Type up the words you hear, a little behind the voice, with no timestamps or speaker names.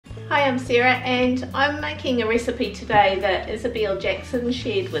Hi, I'm Sarah and I'm making a recipe today that Isabel Jackson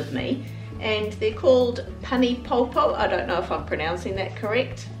shared with me, and they're called Panipopo. I don't know if I'm pronouncing that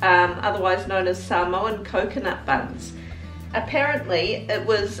correct, otherwise known as Samoan coconut buns. Apparently it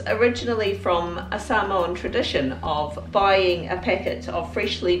was originally from a Samoan tradition of buying a packet of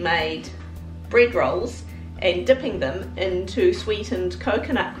freshly made bread rolls and dipping them into sweetened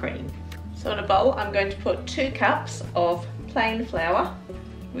coconut cream. So in a bowl I'm going to put 2 cups of plain flour.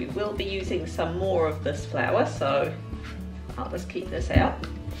 We will be using some more of this flour, so I'll just keep this out.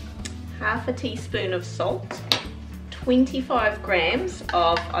 Half a teaspoon of salt, 25 grams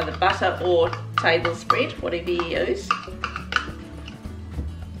of either butter or table spread, whatever you use.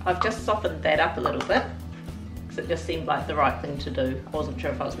 I've just softened that up a little bit because it just seemed like the right thing to do. I wasn't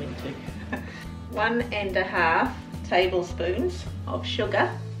sure if I was meant to. 1.5 tablespoons of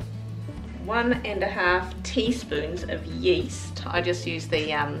sugar, 1.5 teaspoons of yeast. I just use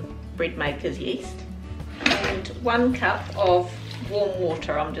the bread maker's yeast, and 1 cup of warm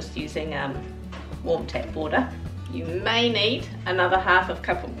water. I'm just using warm tap water. You may need another half a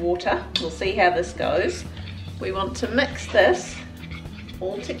cup of water. We'll see how this goes. We want to mix this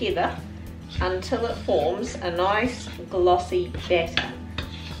all together until it forms a nice glossy batter.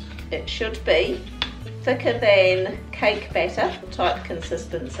 It should be thicker than cake batter type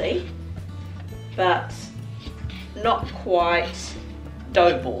consistency, but not quite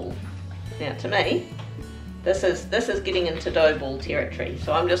dough ball. Now to me, this is getting into dough ball territory,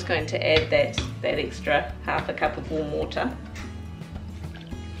 so I'm just going to add that extra half a cup of warm water.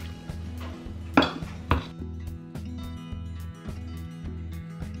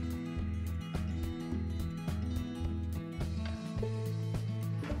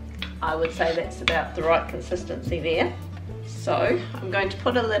 I would say that's about the right consistency there. So I'm going to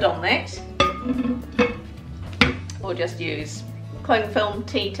put a lid on that, or just use cling film,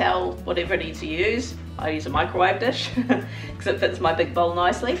 tea towel, whatever it is you use. I use a microwave dish because it fits my big bowl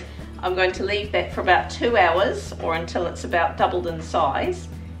nicely. I'm going to leave that for about 2 hours, or until it's about doubled in size,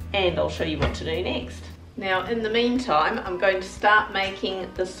 and I'll show you what to do next. Now in the meantime, I'm going to start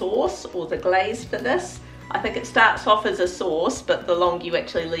making the sauce or the glaze for this. I think it starts off as a sauce, but the longer you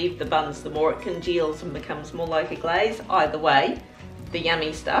actually leave the buns, the more it congeals and becomes more like a glaze. Either way, the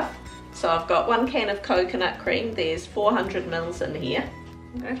yummy stuff. So I've got 1 can of coconut cream. There's 400 mils in here.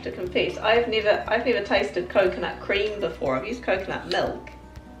 I have to confess, I've never tasted coconut cream before. I've used coconut milk.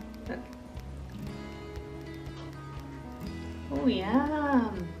 Oh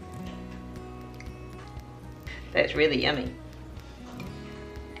yum! That's really yummy.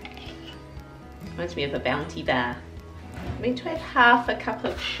 Reminds me of a Bounty bar. I'm meant to add half a cup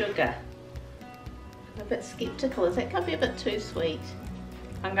of sugar. I'm a bit sceptical. Is that going to be a bit too sweet?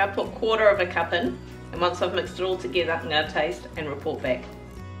 I'm going to put 1/4 cup in, and once I've mixed it all together, I'm going to taste and report back.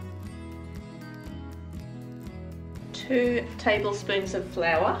 2 tablespoons of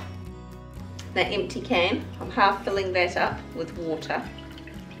flour. That empty can, I'm half filling that up with water,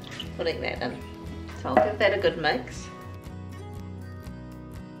 putting that in. So I'll give that a good mix.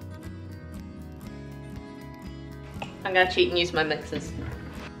 I'm going to cheat and use my mixers.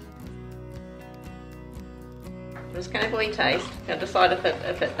 I'm just going to have a wee taste. I'll decide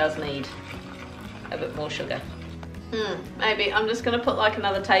if it does need a bit more sugar. Maybe I'm just going to put like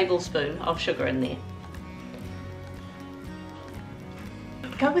another tablespoon of sugar in there.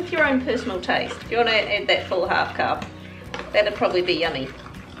 Go with your own personal taste. If you want to add that full half cup, that'd probably be yummy.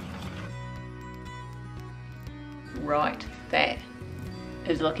 Right, that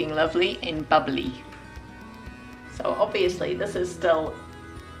is looking lovely and bubbly. So obviously this is still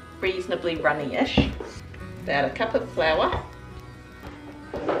reasonably runny-ish. About a cup of flour.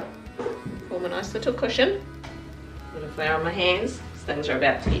 Form a nice little cushion. A bit of flour on my hands. Things are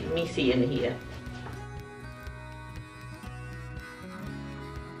about to get messy in here.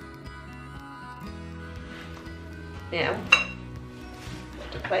 Now,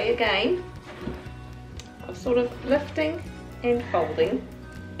 to play a game of sort of lifting and folding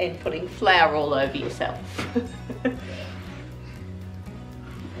and putting flour all over yourself.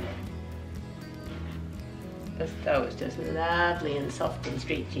 This dough is just lovely and soft and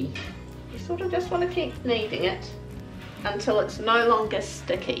stretchy. You sort of just want to keep kneading it until it's no longer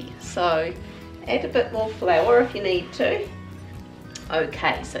sticky. So add a bit more flour if you need to.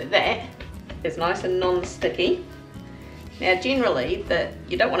 Okay, so that is nice and non-sticky. Now generally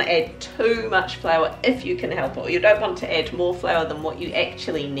you don't want to add too much flour if you can help it, or you don't want to add more flour than what you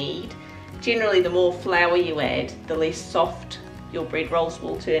actually need. Generally the more flour you add, the less soft your bread rolls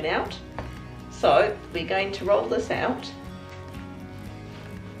will turn out. So we're going to roll this out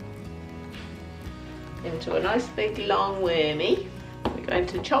into a nice big long wormy. We've going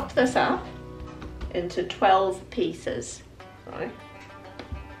to chop this up into 12 pieces. So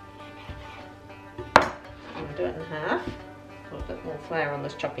I'm going to do it in half. Put a bit more flour on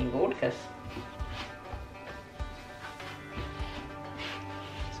this chopping board because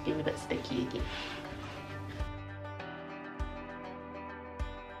it's getting a bit sticky again.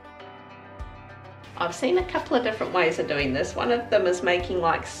 I've seen a couple of different ways of doing this. One of them is making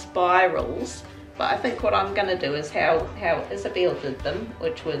like spirals, but I think what I'm going to do is how Isabel did them,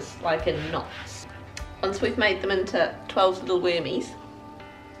 which was like in knots. Once we've made them into 12 little wormies,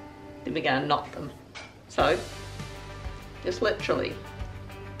 then we're going to knot them. So just literally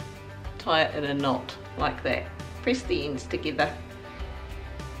tie it in a knot like that. Press the ends together,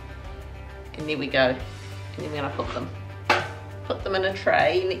 and there we go. And then we're going to put them in a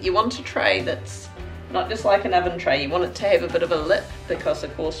tray. And you want a tray that's not just like an oven tray, you want it to have a bit of a lip because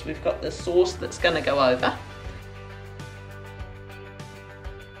of course we've got this sauce that's going to go over.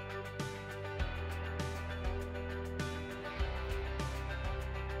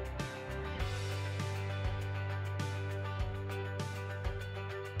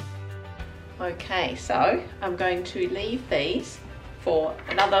 Okay, so I'm going to leave these for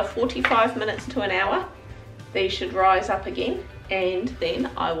another 45 minutes to an hour. These should rise up again, and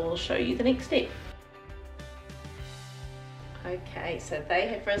then I will show you the next step. Okay, so they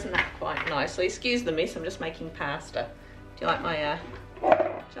have risen up quite nicely. Excuse the mess, I'm just making pasta. Do you like my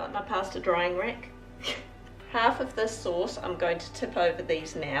pasta drying rack? Half of this sauce I'm going to tip over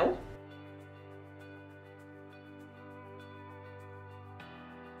these now.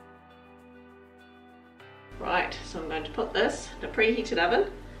 Right, so I'm going to put this in a preheated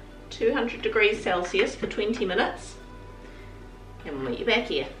oven, 200 degrees Celsius for 20 minutes, and we'll meet you back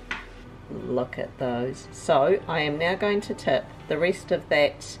here. Look at those. So I am now going to tip the rest of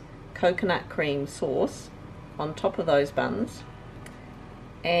that coconut cream sauce on top of those buns,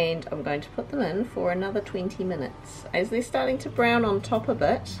 and I'm going to put them in for another 20 minutes. As they're starting to brown on top of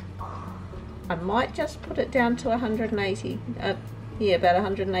it, I might just put it down to 180, yeah, about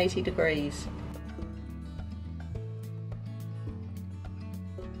 180 degrees.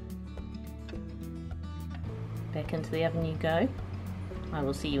 Back into the oven you go. I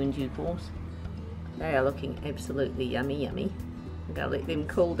will see you in due course. They are looking absolutely yummy, yummy. I'm going to let them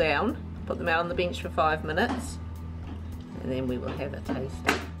cool down, put them out on the bench for 5 minutes, and then we will have a taste.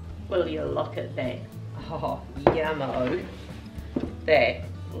 Will you look at that? Oh, yummo. That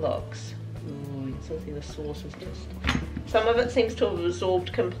looks, ooh, you can see the sauce is just, some of it seems to have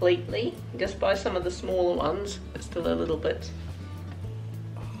absorbed completely, just by some of the smaller ones, but still a little bit.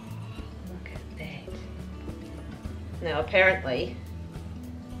 Now apparently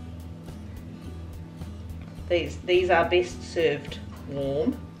these are best served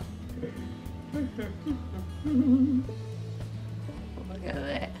warm. Look at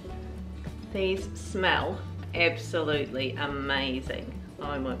that. These smell absolutely amazing.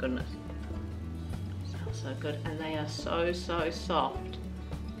 Oh my goodness. Smells so good, and they are so soft.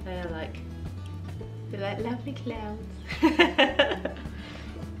 They're like lovely clouds.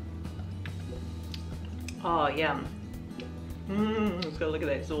 Oh yum. Let's go look at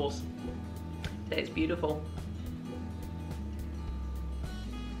that sauce. That's beautiful.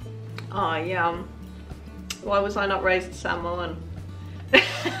 Oh yum. Why was I not raised Samoan?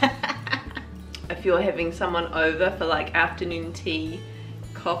 If you're having someone over for like afternoon tea,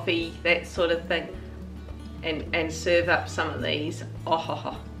 coffee, that sort of thing, and serve up some of these,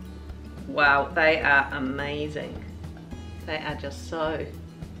 oh wow, they are amazing. They are just so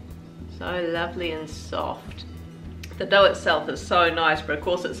lovely and soft. The dough itself is so nice, but of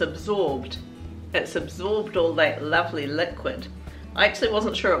course it's absorbed all that lovely liquid. I actually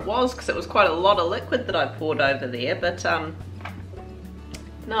wasn't sure it was because it was quite a lot of liquid that I poured over there, but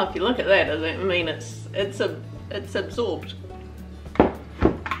no, if you look at that, I mean it's absorbed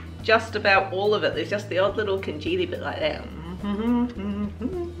just about all of it. There's just the odd little congeli bit like that.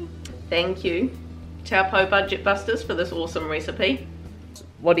 Thank you, Taupo Budget Busters, for this awesome recipe.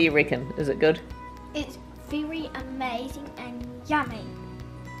 What do you reckon? Is it good? It's very amazing and yummy.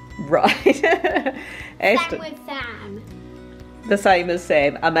 Right. Same with Sam. The same as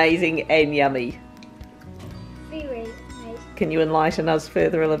Sam. Amazing and yummy. Very amazing. Can you enlighten us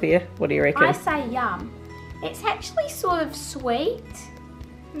further, Olivia? What do you reckon? I say yum. It's actually sort of sweet.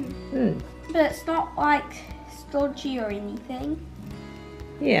 But it's not like stodgy or anything.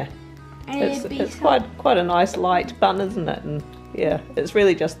 Yeah. It's quite a nice light bun, isn't it? And yeah, it's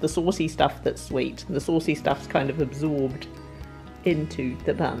really just the saucy stuff that's sweet. The saucy stuff's kind of absorbed into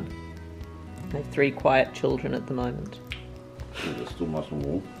the bun. I have 3 quiet children at the moment. They're still nice and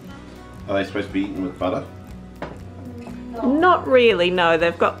warm. Are they supposed to be eaten with butter? Not really, no.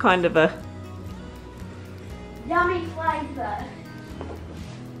 They've got kind of a... Yummy flavour.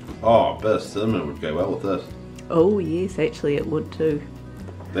 Oh, a bit of cinnamon would go well with this. Oh yes, actually it would too.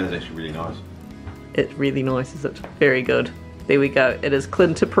 That's actually really nice. It's really nice, is it? Very good. There we go. It is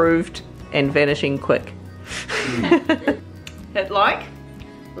Clint approved and vanishing quick. Hit like,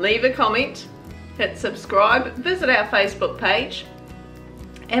 leave a comment, hit subscribe, visit our Facebook page,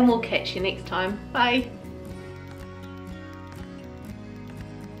 and we'll catch you next time. Bye.